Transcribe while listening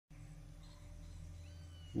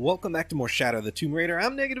Welcome back to more Shadow of the Tomb Raider.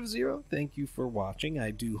 I'm Negative Zero. Thank you for watching.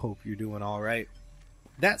 I do hope you're doing alright.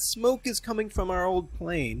 That smoke is coming from our old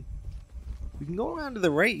plane. We can go around to the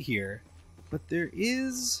right here, but there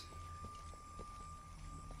is...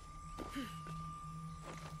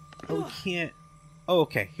 Oh, we can't... Oh,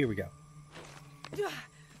 okay. Here we go.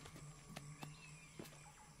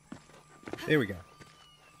 There we go.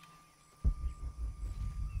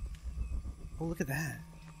 Oh, look at that.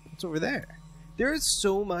 What's over there? There is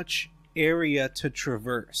so much area to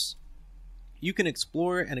traverse. You can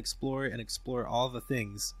explore and explore and explore all the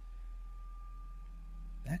things.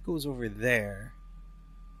 That goes over there.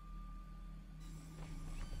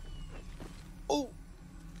 Oh!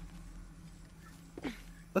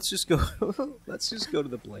 Let's just go. Let's just go to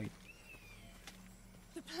the plane.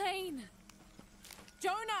 The plane!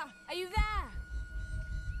 Jonah, are you there?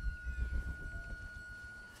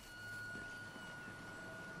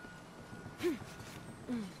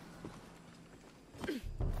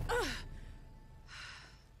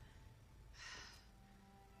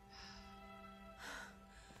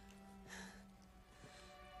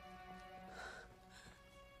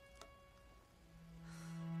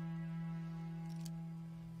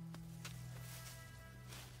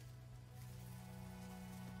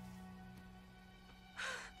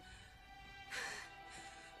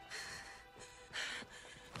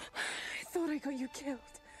 I thought I got you killed.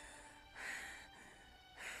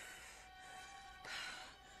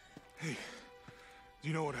 Hey, do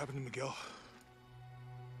you know what happened to Miguel?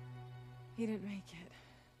 He didn't make it.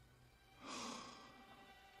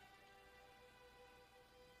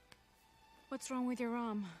 What's wrong with your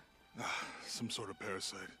arm? Some sort of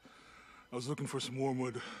parasite. I was looking for some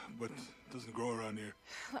wormwood, but it doesn't grow around here.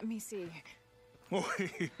 Let me see. Oh,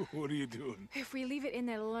 hey, what are you doing? If we leave it in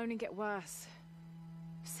there, it'll only get worse.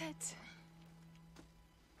 Sit.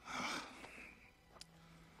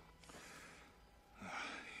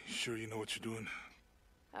 You sure you know what you're doing?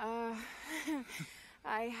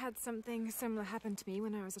 I had something similar happen to me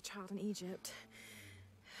when I was a child in Egypt.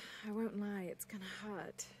 I won't lie, it's gonna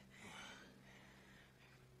hurt.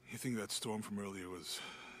 You think that storm from earlier was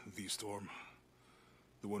the storm?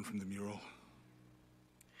 The one from the mural?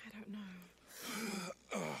 I don't know.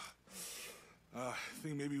 I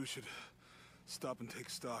think maybe we should stop and take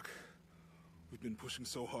stock. We've been pushing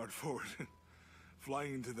so hard forward.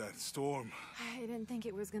 Flying into that storm. I didn't think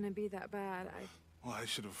it was gonna be that bad. Well, I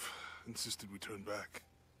should have insisted we turn back.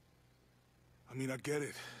 I mean, I get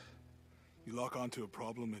it. You lock onto a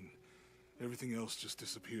problem and everything else just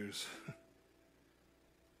disappears.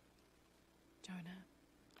 Jonah.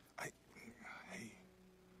 Hey,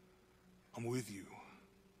 I'm with you.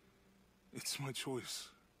 It's my choice,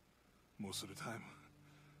 most of the time.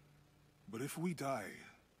 But if we die,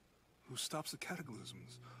 who stops the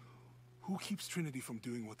cataclysms? Who keeps Trinity from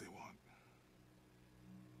doing what they want?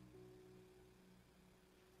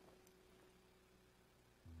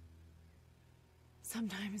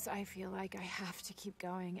 Sometimes I feel like I have to keep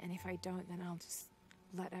going, and if I don't, then I'll just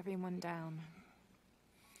let everyone down.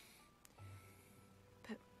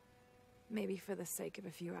 But maybe for the sake of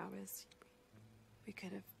a few hours, we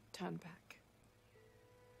could have turned back.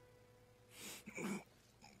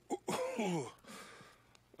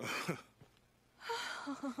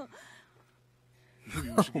 Maybe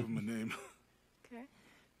we should give him a name. Okay.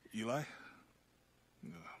 Eli?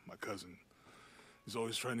 No, my cousin. He's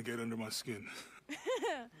always trying to get under my skin.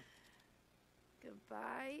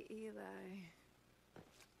 Goodbye, Eli.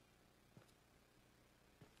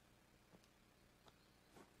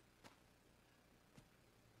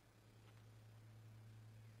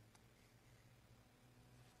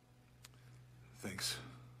 Thanks.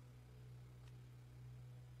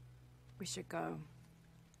 We should go.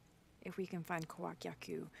 If we can find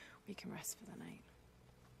Kawakyaku, we can rest for the night.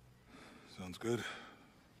 Sounds good.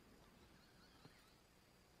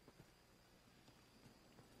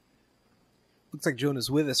 Looks like Jonah's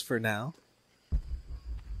with us for now.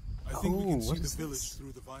 I think we can what see is the village this?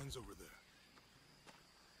 through the vines over there.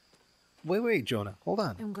 Wait, Jonah. Hold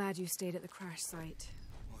on. I'm glad you stayed at the crash site.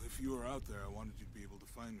 Well, if you were out there, I wanted you to be able to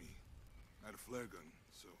find me. I had a flare gun,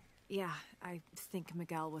 so Yeah, I think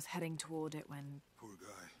Miguel was heading toward it when... poor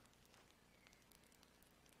guy.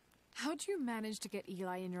 How'd you manage to get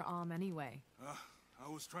Eli in your arm anyway? I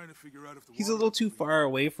was trying to figure out if the He's a little too far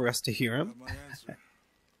away for us to hear him. got my answer.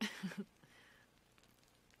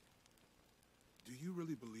 Do you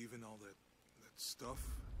really believe in all that stuff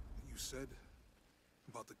that you said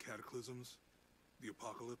about the cataclysms, the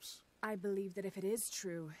apocalypse? I believe that if it is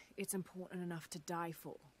true, it's important enough to die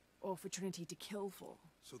for, or for Trinity to kill for.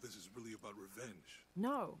 So this is really about revenge.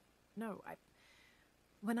 No.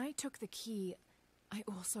 When I took the key, I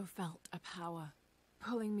also felt a power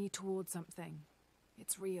pulling me towards something.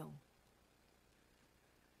 It's real.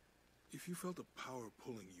 If you felt a power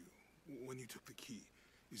pulling you when you took the key,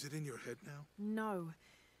 is it in your head now? No.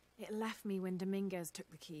 It left me when Dominguez took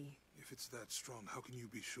the key. If it's that strong, how can you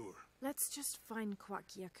be sure? Let's just find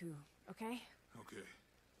Kwakyaku, okay? Okay.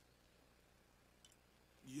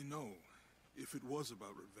 You know, if it was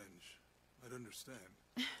about revenge, I'd understand.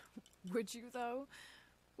 Would you, though?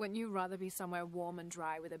 Wouldn't you rather be somewhere warm and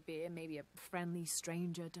dry with a beer, maybe a friendly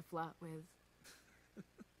stranger to flirt with?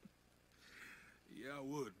 Yeah, I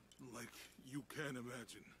would. Like you can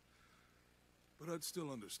imagine. But I'd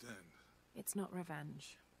still understand. It's not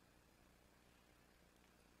revenge.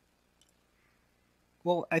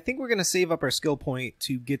 Well, I think we're going to save up our skill point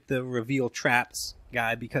to get the reveal traps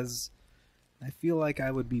guy, because I feel like I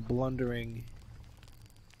would be blundering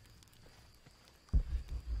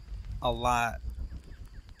a lot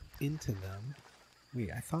into them. Wait,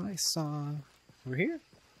 I thought I saw... Over here?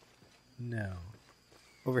 No.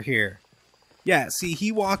 Over here. Yeah, see,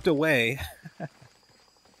 he walked away.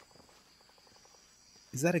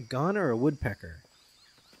 Is that a gun or a woodpecker?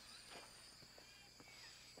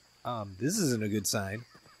 This isn't a good sign.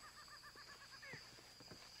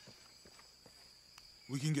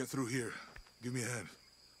 We can get through here. Give me a hand.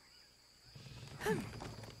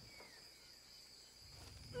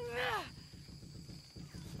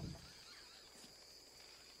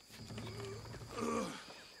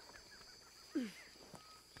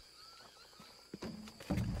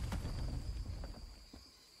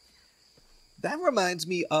 That reminds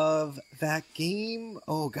me of that game,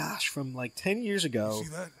 oh gosh, from like 10 years ago. You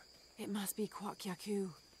see that? It must be Kwakyaku.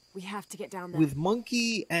 We have to get down there. With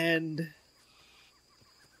Monkey and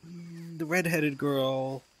the redheaded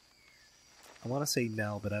girl. I want to say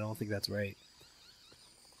Nell, but I don't think that's right.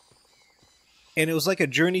 And it was like a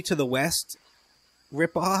Journey to the West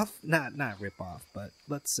ripoff. Not ripoff, but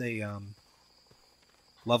let's say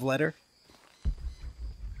Love Letter.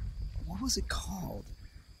 What was it called?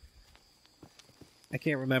 I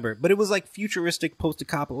can't remember, but it was like futuristic,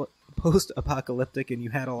 post-apocalyptic, and you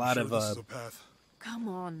had a lot Sure of this is a path. Come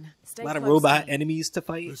on. Stay a lot of close robot to me. enemies to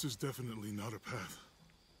fight. This is definitely not a path.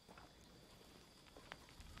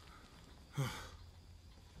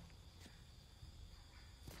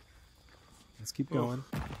 Let's keep going.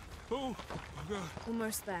 Oh, my God.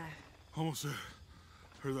 Almost there. Almost there.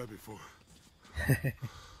 Heard that before.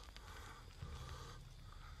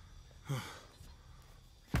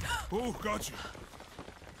 Oh, got you.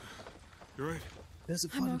 You right? It was a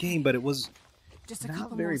I'm fun okay. game, but it was Just a not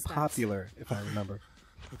couple very more steps. popular, if I remember.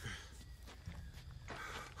 Okay.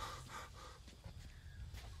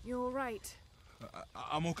 You're all right.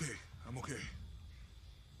 I'm okay. I'm okay.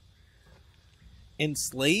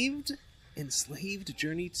 Enslaved? Enslaved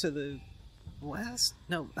Journey to the West?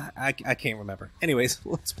 No, I can't remember. Anyways,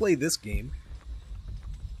 let's play this game.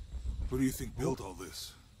 What do you think built all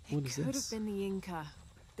this? What It is could this? have been the Inca.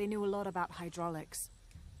 They knew a lot about hydraulics.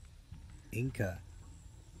 Inca.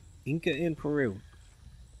 Inca in Peru.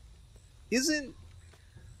 Isn't...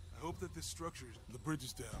 I hope that this structure, the bridge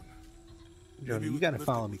is down. Jonah, Maybe you we gotta can lift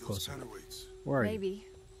follow it me with those closer. counterweights. Where are you? Maybe.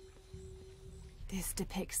 This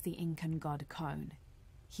depicts the Incan god Kon.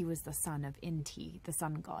 He was the son of Inti, the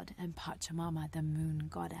sun god, and Pachamama, the moon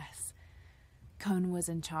goddess. Kon was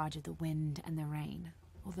in charge of the wind and the rain,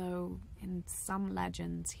 although in some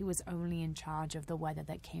legends he was only in charge of the weather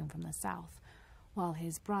that came from the south, while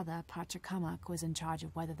his brother Pachacamac was in charge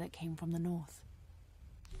of weather that came from the north.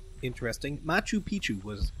 Interesting. Machu Picchu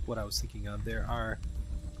was what I was thinking of. There are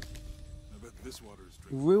I bet this water is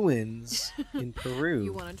drinkable. ruins in Peru.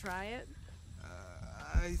 You want to try it?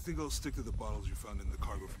 I think I'll stick to the bottles you found in the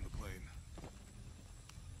cargo from the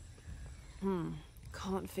plane.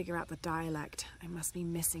 Can't figure out the dialect. I must be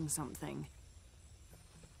missing something.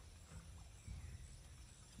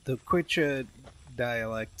 The Quechua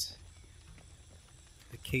dialect.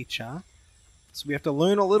 The Quechua. So we have to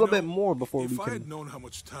learn a little bit more before we If I can... had known how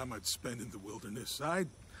much time I'd spend in the wilderness, I'd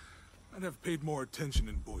have paid more attention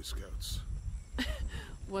in Boy Scouts.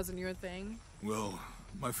 Wasn't your thing? Well,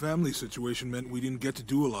 my family situation meant we didn't get to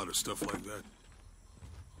do a lot of stuff like that.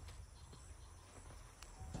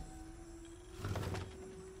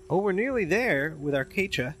 Oh, we're nearly there with our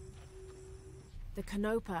Quechua. The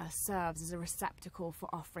canopa serves as a receptacle for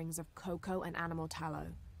offerings of cocoa and animal tallow.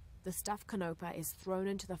 The stuffed canopa is thrown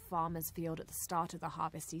into the farmer's field at the start of the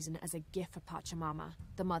harvest season as a gift for Pachamama,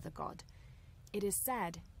 the mother god. It is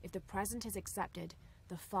said, if the present is accepted,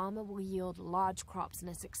 the farmer will yield large crops in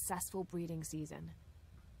a successful breeding season.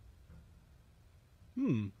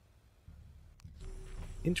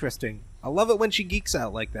 Interesting. I love it when she geeks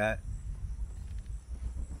out like that.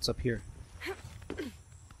 What's up here?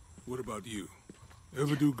 What about you?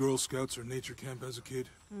 Ever do Girl Scouts or nature camp as a kid?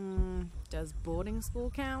 Does boarding school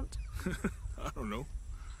count? I don't know.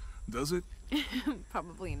 Does it?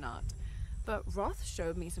 Probably not. But Roth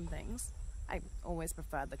showed me some things. I always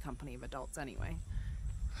preferred the company of adults anyway.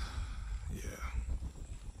 Yeah.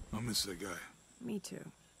 I miss that guy. Me too.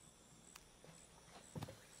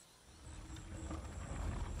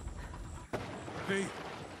 Hey,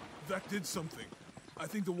 that did something. I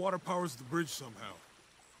think the water powers the bridge somehow.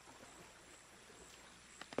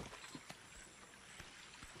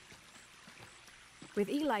 With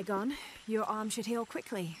Eli gone, your arm should heal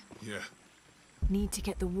quickly. Yeah. Need to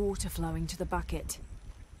get the water flowing to the bucket.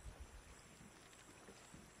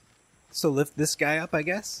 So lift this guy up, I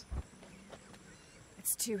guess?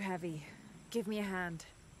 It's too heavy. Give me a hand.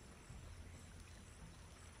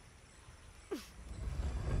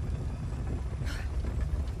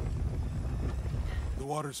 The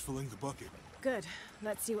water's filling the bucket. Good.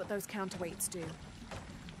 Let's see what those counterweights do.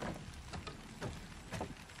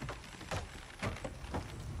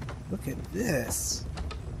 Look at this.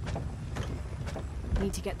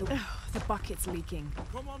 Need to get the... the bucket's leaking.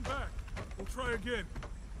 Come on back. We'll try again.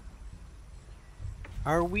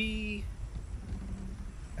 Are we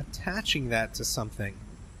attaching that to something?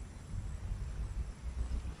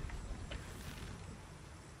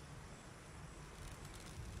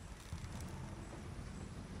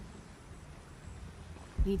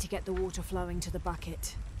 Need to get the water flowing to the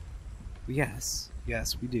bucket. Yes.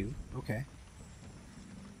 Yes, we do. Okay.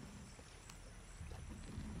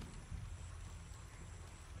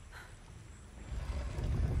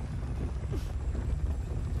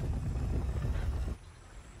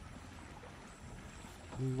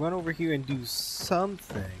 We run over here and do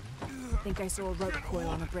something. I think I saw a rope coil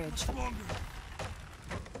on a bridge. I'm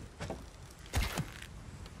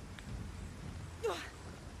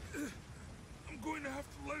going to have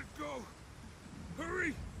to let it go.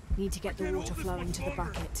 Hurry! Need to get the water flowing to the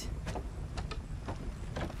bucket.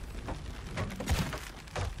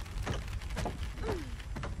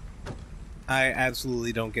 I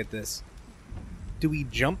absolutely don't get this. Do we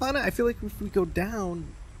jump on it? I feel like if we go down,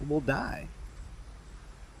 we'll die.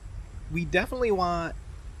 We definitely want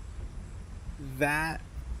that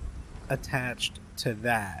attached to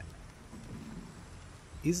that.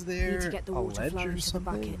 Is there Need to get the a water ledge flowing or to the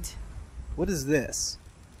something? bucket. What is this?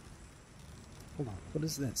 Hold on, what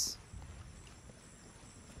is this?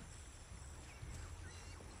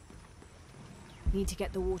 Need to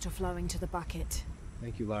get the water flowing to the bucket.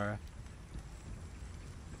 Thank you, Lara.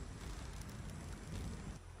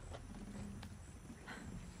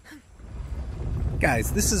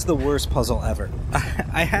 Guys, this is the worst puzzle ever.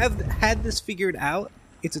 I have had this figured out.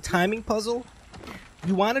 It's a timing puzzle.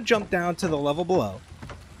 You want to jump down to the level below,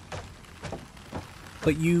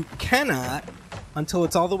 but you cannot until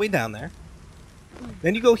it's all the way down there.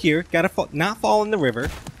 Then you go here, gotta not fall in the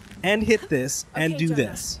river, and hit this, and Okay, do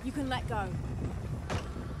Jonah, this. You can let go.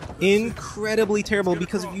 Incredibly terrible,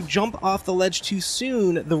 because if you jump off the ledge too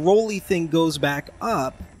soon, the rolly thing goes back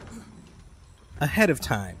up ahead of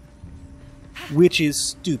time, which is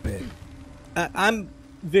stupid. I'm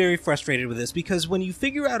very frustrated with this, because when you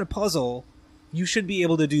figure out a puzzle, you should be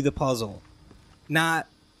able to do the puzzle, not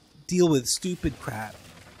deal with stupid crap.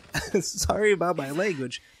 Sorry about my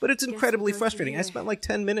language, but it's incredibly frustrating. I spent like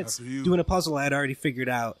 10 minutes doing a puzzle I had already figured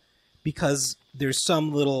out because there's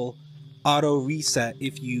some little auto reset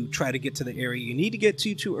if you try to get to the area you need to get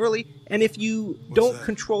to too early, and if you don't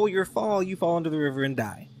control your fall, you fall into the river and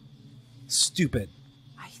die. Stupid.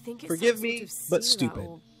 I think it's Forgive some me, sort of but seal stupid.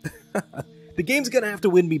 or- The game's gonna have to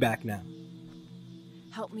win me back now.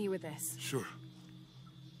 Help me with this. Sure.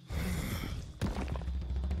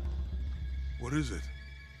 What is it?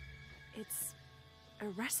 It's a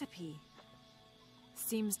recipe.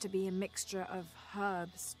 Seems to be a mixture of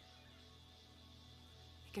herbs.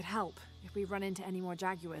 It could help if we run into any more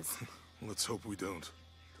jaguars. Let's hope we don't.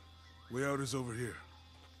 Way out is over here.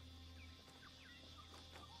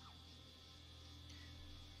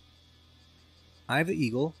 Eye of the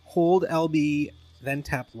Eagle. Hold LB, then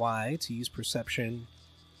tap Y to use Perception.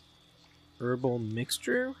 Herbal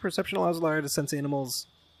Mixture? Perception allows Lara to sense animals.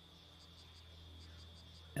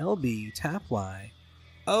 LB, tap Y.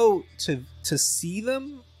 Oh, to see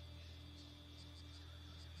them?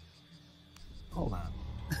 Hold on.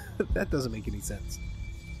 That doesn't make any sense.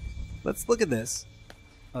 Let's look at this.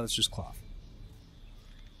 Oh, it's just cloth.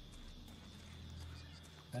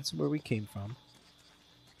 That's where we came from.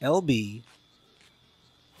 LB.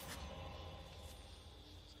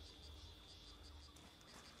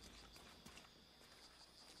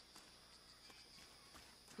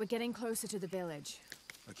 We're getting closer to the village.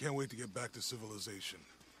 I can't wait to get back to civilization.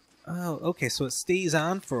 Oh, okay, so it stays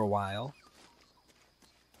on for a while.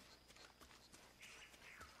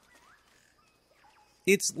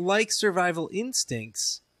 It's like survival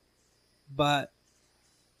instincts, but...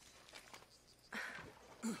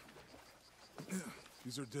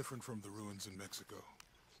 These are different from the ruins in Mexico.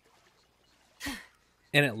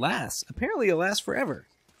 And it lasts. Apparently it lasts forever.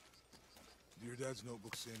 Do your dad's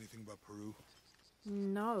notebook say anything about Peru?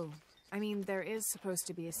 No. I mean, there is supposed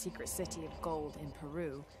to be a secret city of gold in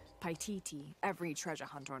Peru. Paititi. Every treasure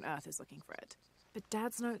hunter on Earth is looking for it. But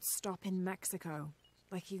Dad's notes stop in Mexico.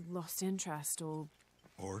 Like he lost interest or...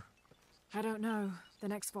 Or? I don't know. The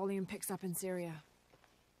next volume picks up in Syria.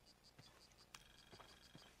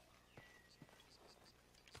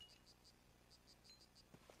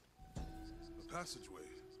 A passageway.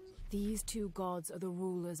 These two gods are the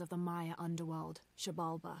rulers of the Maya underworld,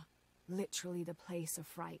 Xibalba, literally the place of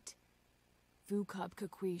fright.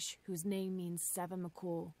 Vucub-Kakwish, whose name means seven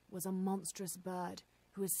macaw, was a monstrous bird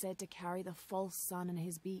who is said to carry the false sun in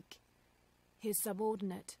his beak. His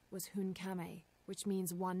subordinate was Hunkame, which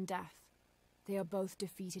means one death. They are both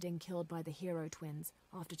defeated and killed by the hero twins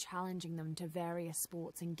after challenging them to various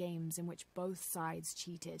sports and games in which both sides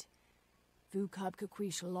cheated.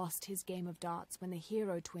 Vucub-Kakwish lost his game of darts when the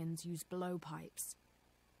hero twins used blowpipes.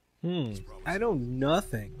 I know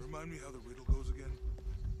nothing Remind me how the riddle goes again.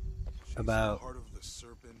 about The heart of the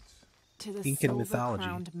serpent. To the Incan mythology.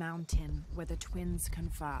 silver-crowned mountain where the twins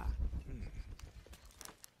confer.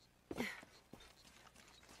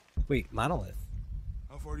 Wait, monolith.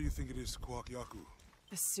 How far do you think it is to Kwakyaku?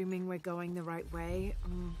 Assuming we're going the right way,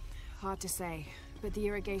 hard to say. But the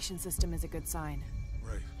irrigation system is a good sign.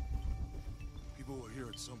 Right. People were here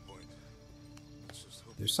at some point. Let's just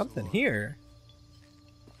hope There's they still something are. here.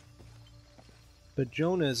 But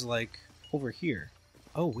Jonah's like over here.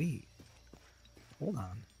 Oh, wait. Hold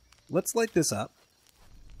on. Let's light this up.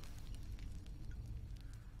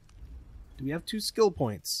 Do we have 2 skill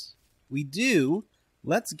points? We do.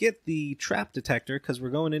 Let's get the trap detector because we're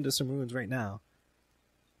going into some ruins right now.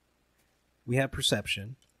 We have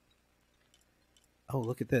perception. Oh,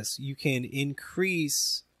 look at this. You can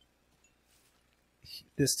increase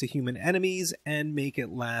this to human enemies and make it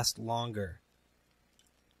last longer.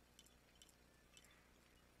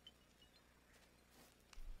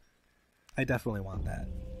 I definitely want that.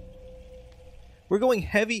 We're going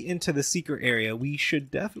heavy into the secret area. We should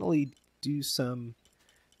definitely do some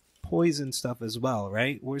poison stuff as well,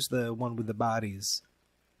 right? Where's the one with the bodies?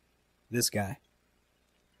 This guy.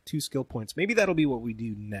 2 skill points. Maybe that'll be what we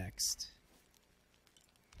do next.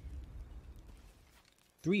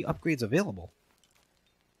 3 upgrades available.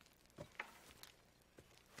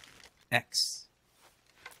 X.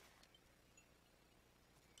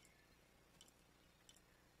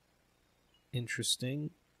 Interesting.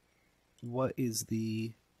 What is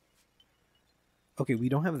the... Okay, we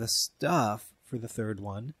don't have the stuff for the third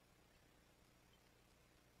one.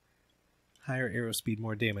 Higher arrow speed,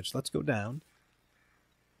 more damage. Let's go down.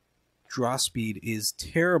 Draw speed is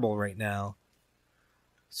terrible right now.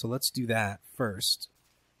 So let's do that first.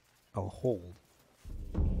 Oh, hold.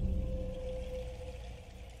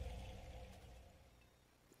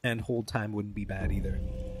 And hold time wouldn't be bad either.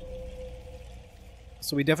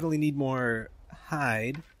 So we definitely need more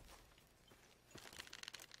hide.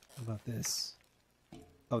 How about this?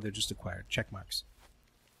 Oh, they're just acquired. Check marks.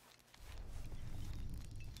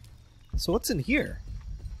 So what's in here?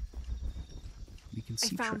 We can I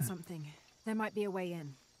see found trap. something. There might be a way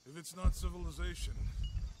in. If it's not civilization,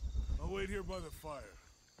 I'll wait here by the fire.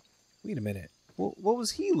 Wait a minute. What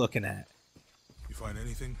was he looking at? You find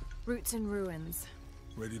anything? Roots and ruins.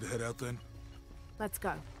 Ready to head out then? Let's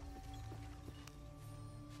go.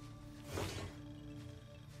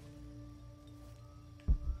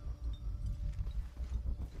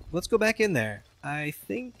 Let's go back in there. I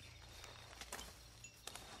think...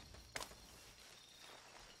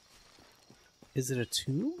 Is it a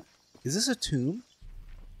tomb? Is this a tomb?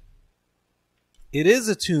 It is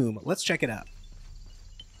a tomb. Let's check it out.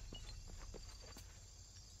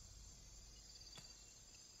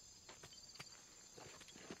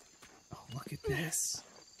 Oh, look at this.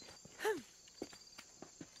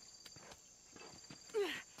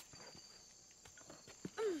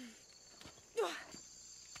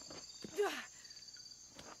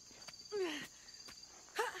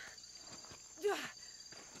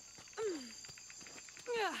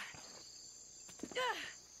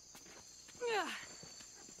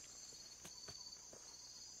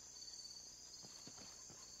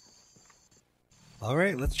 All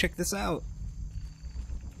right, let's check this out.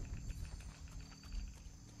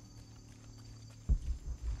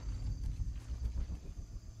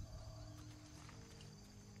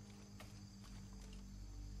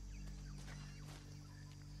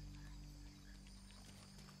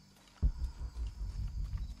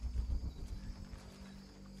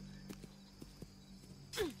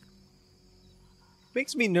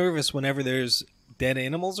 Makes me nervous whenever there's dead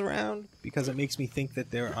animals around, because it makes me think that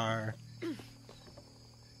there are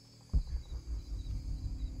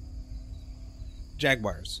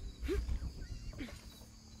jaguars.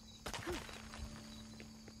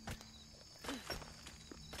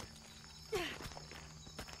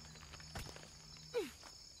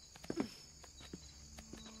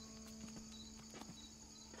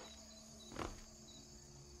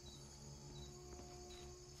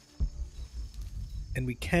 And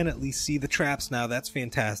we can at least see the traps now. That's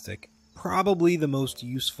fantastic. Probably the most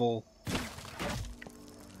useful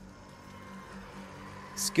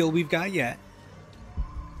skill we've got yet.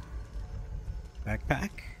 Backpack.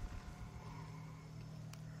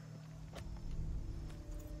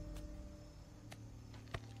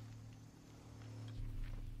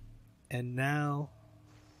 And now...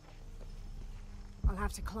 I'll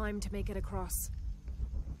have to climb to make it across.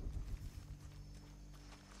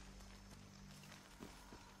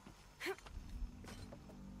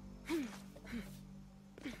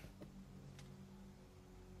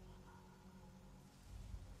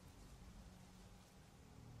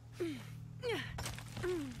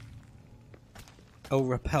 Oh,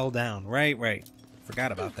 rappel down. Right.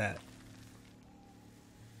 Forgot about that.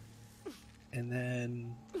 And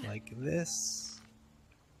then, like this.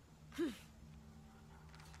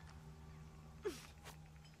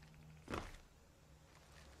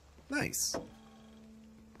 Nice.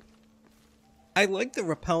 I like the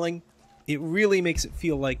rappelling. It really makes it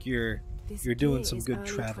feel like you're doing some good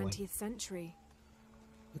traveling. 20th century.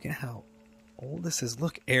 Look at how old this is.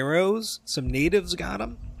 Look, arrows. Some natives got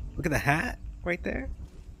them. Look at the hat right there.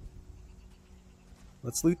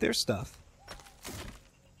 Let's loot their stuff.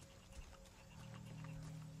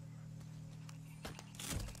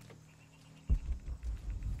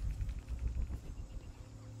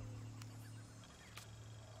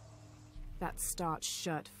 That starched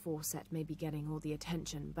shirt Fawcett may be getting all the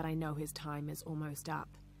attention, but I know his time is almost up.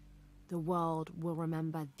 The world will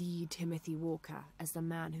remember the Timothy Walker as the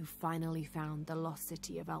man who finally found the lost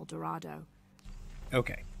city of El Dorado.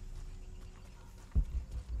 Okay.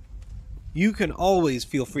 You can always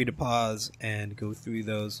feel free to pause and go through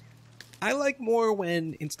those. I like more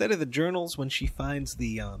when, instead of the journals, when she finds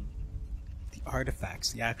the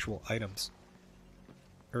artifacts, the actual items.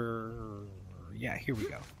 Yeah, here we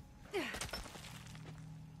go.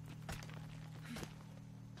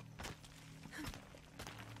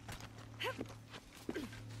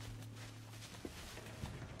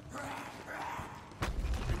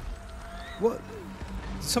 What?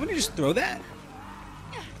 Did somebody just throw that?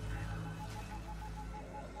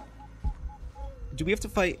 Do we have to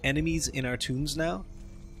fight enemies in our tombs now?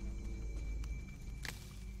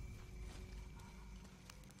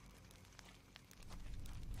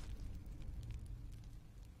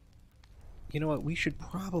 You know what? We should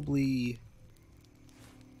probably...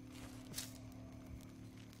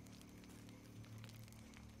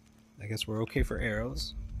 I guess we're okay for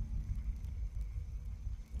arrows.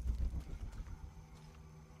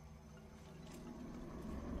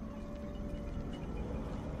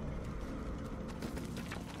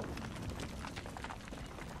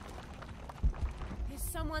 Is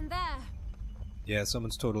someone there? Yeah,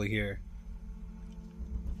 someone's totally here.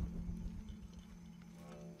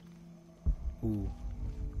 Ooh.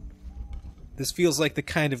 This feels like the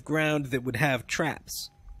kind of ground that would have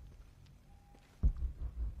traps.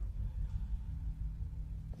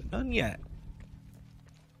 But none yet.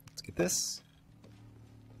 Let's get this.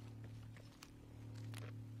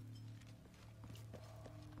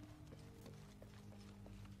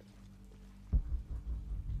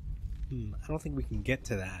 I don't think we can get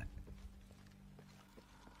to that.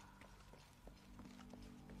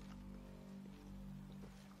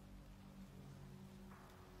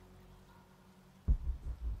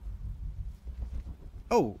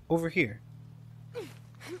 Oh, over here.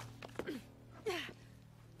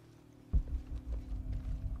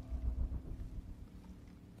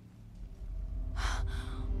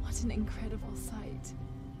 What an incredible sight.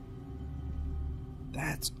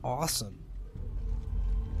 That's awesome.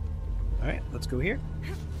 All right, let's go here.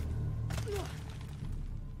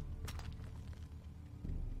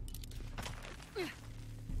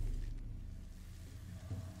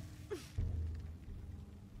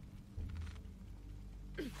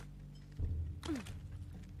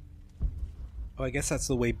 Oh, I guess that's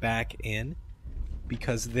the way back in,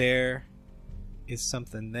 because there is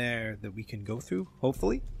something there that we can go through,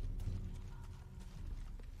 hopefully.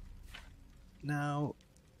 Now,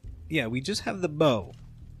 yeah, we just have the bow.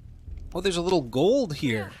 Oh, there's a little gold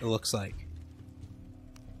here, it looks like.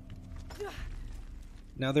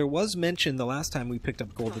 Now, there was mention the last time we picked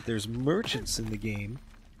up gold that there's merchants in the game.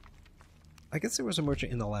 I guess there was a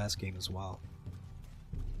merchant in the last game as well.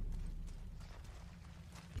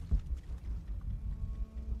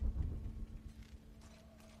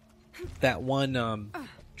 That one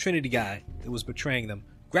Trinity guy that was betraying them.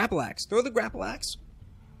 Grapple axe. Throw the grapple axe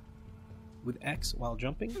with X while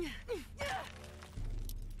jumping.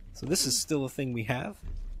 So this is still a thing we have.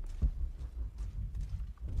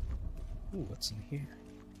 Ooh, what's in here?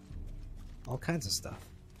 All kinds of stuff.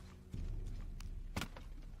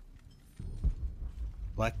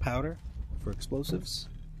 Black powder for explosives.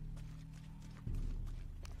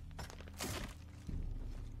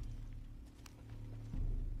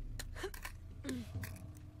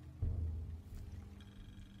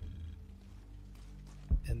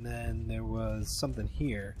 And then there was something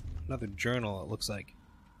here. Another journal, it looks like.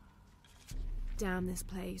 Damn this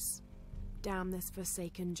place. Damn this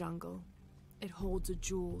forsaken jungle. It holds a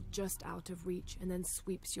jewel just out of reach and then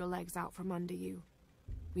sweeps your legs out from under you.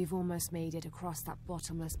 We've almost made it across that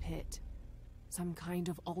bottomless pit. Some kind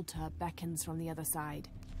of altar beckons from the other side.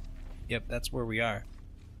 Yep, that's where we are.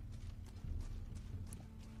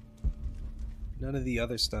 None of the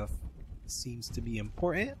other stuff seems to be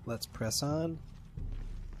important. Let's press on.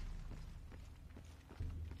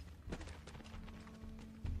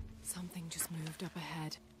 Something just moved up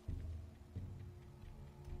ahead.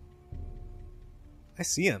 I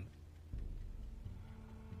see him.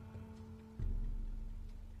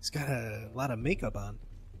 He's got a lot of makeup on.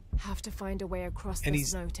 Have to find a way across And the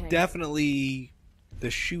he's cenote. definitely the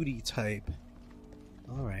shooty type.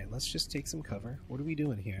 Alright, let's just take some cover. What are we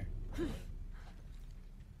doing here?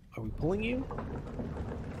 Are we pulling you?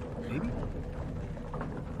 Maybe?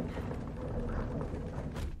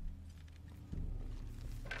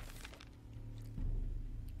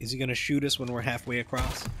 Is he gonna shoot us when we're halfway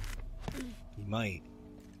across? He might.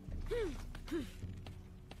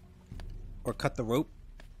 Or cut the rope?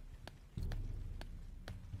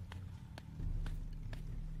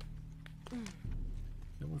 No,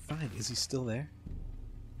 we're fine. Is he still there?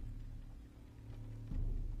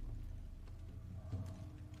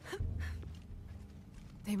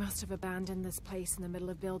 They must have abandoned this place in the middle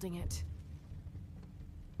of building it.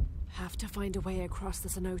 Have to find a way across the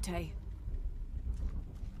cenote.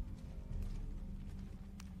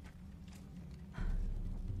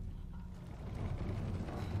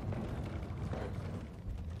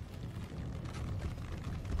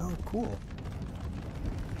 Oh, cool.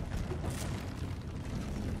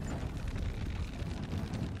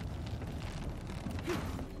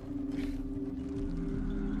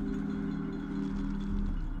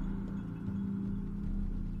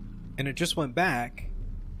 And it just went back.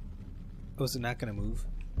 Oh, is it not going to move?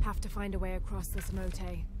 Have to find a way across the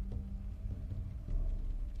cenote.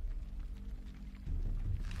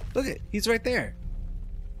 Look it, he's right there.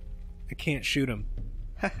 I can't shoot him.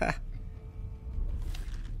 Haha.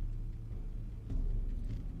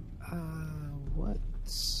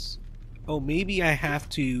 What's... Oh, maybe I have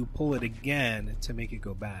to pull it again to make it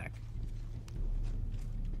go back.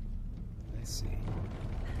 I see.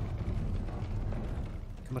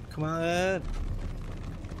 Come on, come on.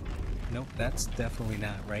 Nope, that's definitely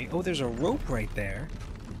not right. Oh, there's a rope right there.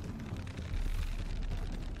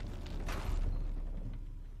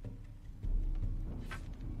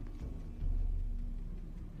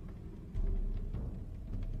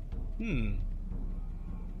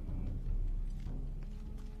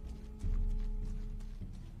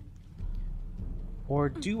 Or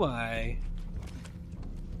do I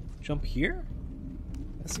jump here?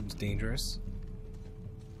 That seems dangerous.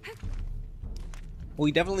 Well,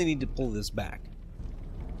 we definitely need to pull this back.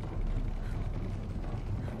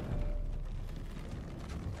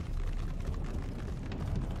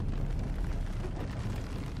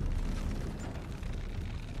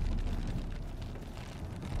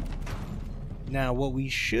 Now, what we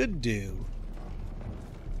should do...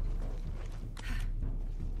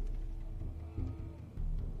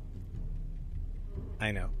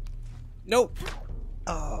 I know. Nope!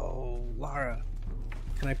 Oh, Lara.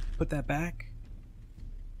 Can I put that back?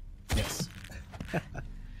 Yes.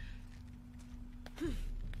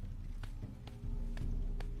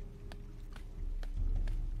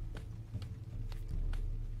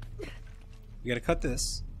 We gotta cut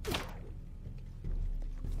this.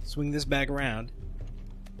 Swing this back around.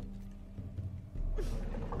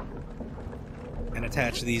 And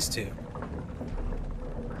attach these two.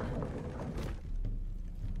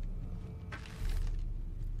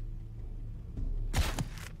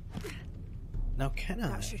 Now can I?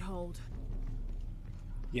 That should hold.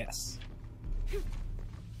 Yes.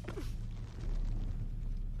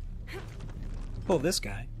 Pull this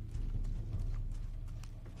guy.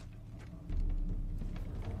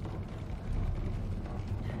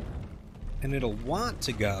 And it'll want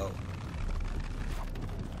to go.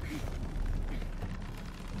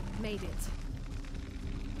 Made it.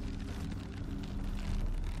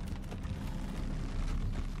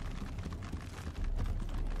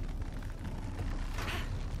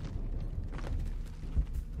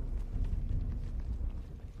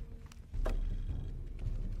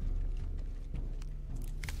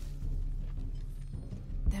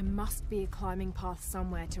 There must be a climbing path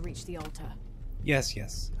somewhere to reach the altar. Yes,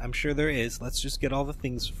 yes. I'm sure there is. Let's just get all the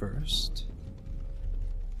things first.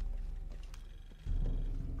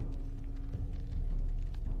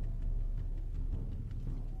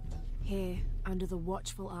 Here, under the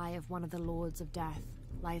watchful eye of one of the Lords of Death,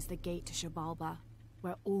 lies the gate to Shabalba,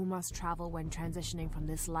 where all must travel when transitioning from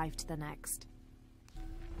this life to the next.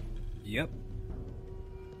 Yep.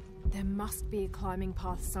 There must be a climbing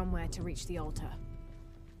path somewhere to reach the altar.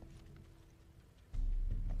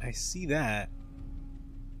 I see that.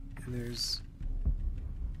 And there's...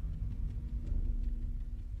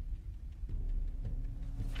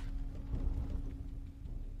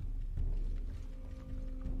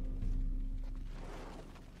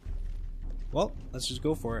 Well, let's just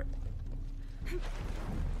go for it.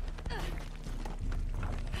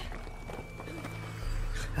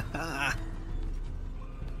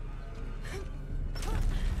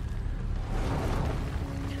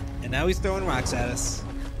 And now he's throwing rocks at us.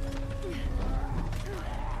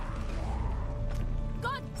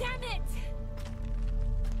 God damn it!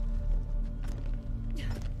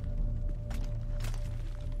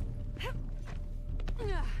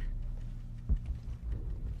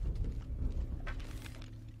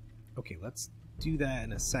 Okay, let's do that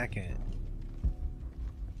in a second.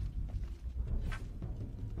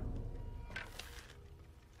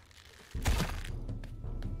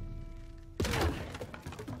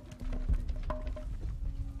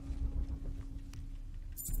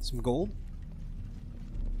 Some gold.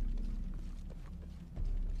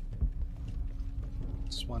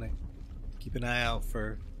 Just want to keep an eye out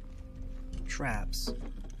for traps.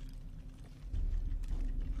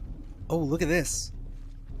 Oh, look at this.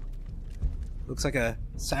 Looks like a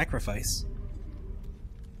sacrifice.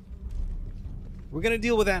 We're gonna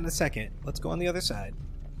deal with that in a second. Let's go on the other side.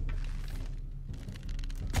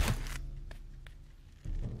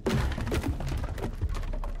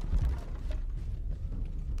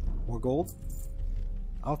 More gold?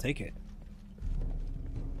 I'll take it.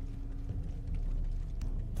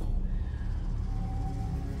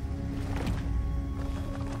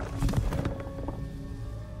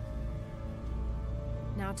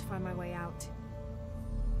 Now to find my way out.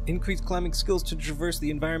 Increase climbing skills to traverse the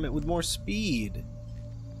environment with more speed.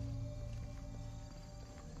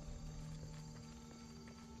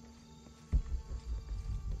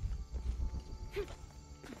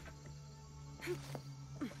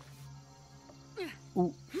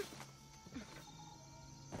 Ooh.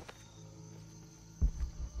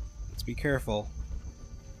 Let's be careful.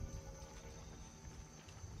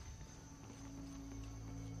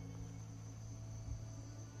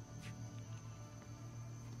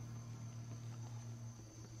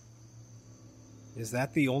 Is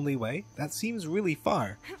that the only way? That seems really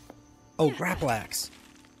far. Oh, grapple axe.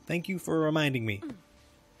 Thank you for reminding me.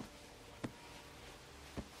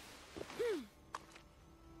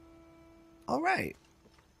 All right.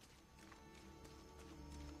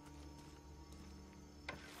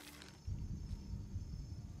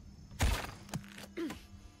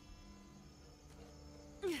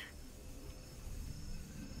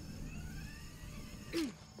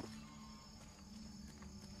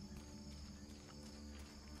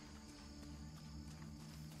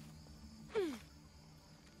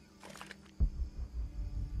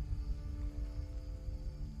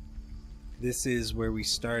 This is where we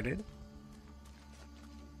started.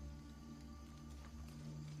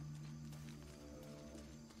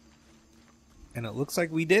 And it looks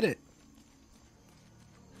like we did it.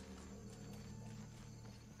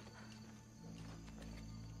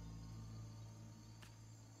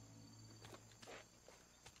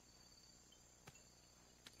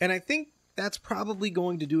 And I think that's probably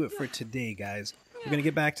going to do it for today, guys. We're going to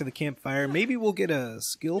get back to the campfire. Maybe we'll get a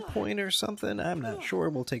skill point or something. I'm not sure.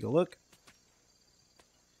 We'll take a look.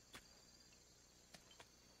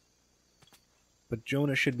 But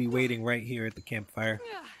Jonah should be waiting right here at the campfire.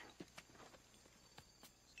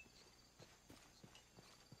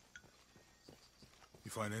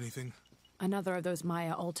 You find anything? Another of those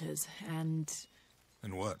Maya altars, and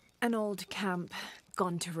And what? an old camp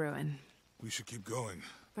gone to ruin. We should keep going.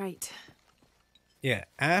 Right. Yeah,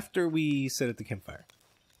 after we sit at the campfire.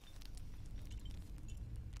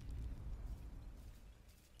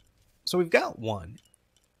 So we've got one.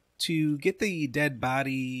 To get the dead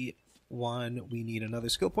body one, we need another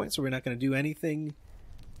skill point, so we're not going to do anything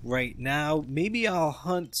right now. Maybe I'll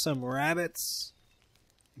hunt some rabbits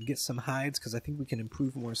and get some hides, because I think we can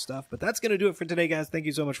improve more stuff. But that's going to do it for today, guys. Thank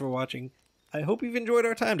you so much for watching. I hope you've enjoyed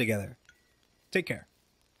our time together. Take care.